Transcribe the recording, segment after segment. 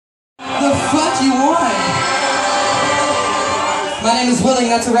fuck you want? My name is Willing,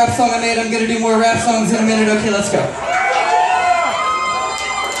 that's a rap song I made. I'm gonna do more rap songs in a minute. Okay, let's go.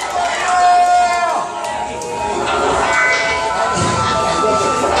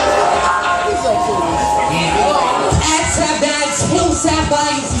 Ads have bags, hills have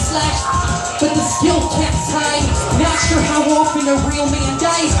bites, he slashed, but the skill kept time. Not sure how often a real man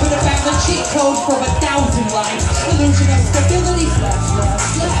dies, but I found the cheat code for 1,000 lives. Illusion of stability, slash, slash,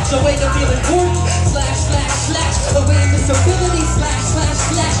 slash. A way to feel important, slash, slash, slash. A way to stability, slash, slash,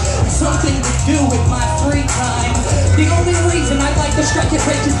 slash. Something to do with my free time. The only reason I like to strike it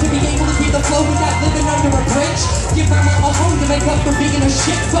rich is to be able to keep the flow without living under a bridge. Give my mama a home to make up for being a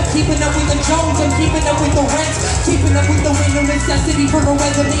shit. Fuck keeping up with the Jones, I'm keeping up with the rent. Keeping up with the window necessity for a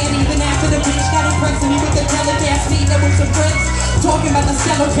weatherman. Even after the bitch got impressing me with the telecast, meeting up with some friends. Talking about the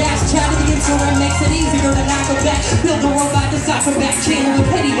stellar gas, chatting the interim makes it easier to knock a back. Build a robot to soccer back, channel the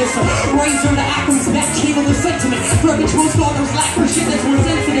pettiness. Razor to Occam's back, channel the sentiment. Verbiage most authors lack for shit that's more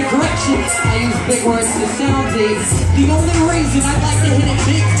sensitive. Correction, I use big words to sound deep. The only reason I like to hit it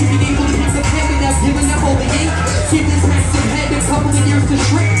big is to be able to keep the pen without giving up all the ink. Keep this massive head a couple of years to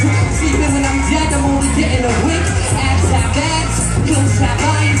shrink. Sleeping when I'm dead, I'm only getting a wink. Abs have ads, hills have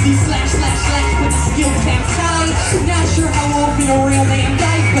eyes. These slash, slash, slash, but the skill can't hide. Not sure how often a real man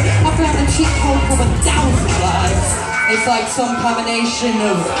dies, but I found a cheat code for 1,000 lives. It's like some combination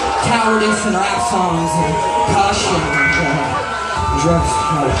of cowardice and rap songs and caution and drugs.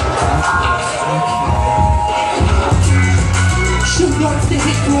 Shoot darts to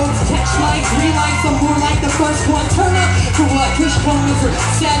hit roads, catch lights, realize I'm more like the first one. Turn up for what? Push corners are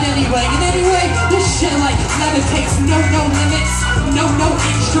sad anyway. And anyway, this shit like levitates, no limits, no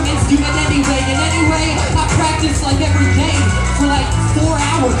instruments, do it anyway. And anyway, I practice like every day for like 4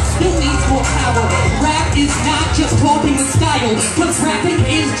 hours, still needs more power. Rap is not just talking with style, cause rapping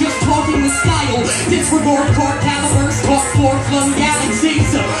is just talking with style. Disregard core calibers, talk for flow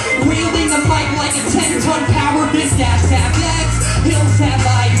galaxies. Wielding the mic like a 10-ton power, biz dash have legs. Hills have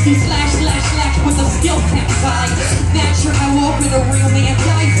eyes, he slash, slash, slash, with a skill can't hide. Not sure how often a real man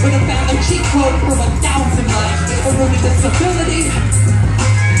dies, but I found a cheat code for 1,000 lives. A rooted disability.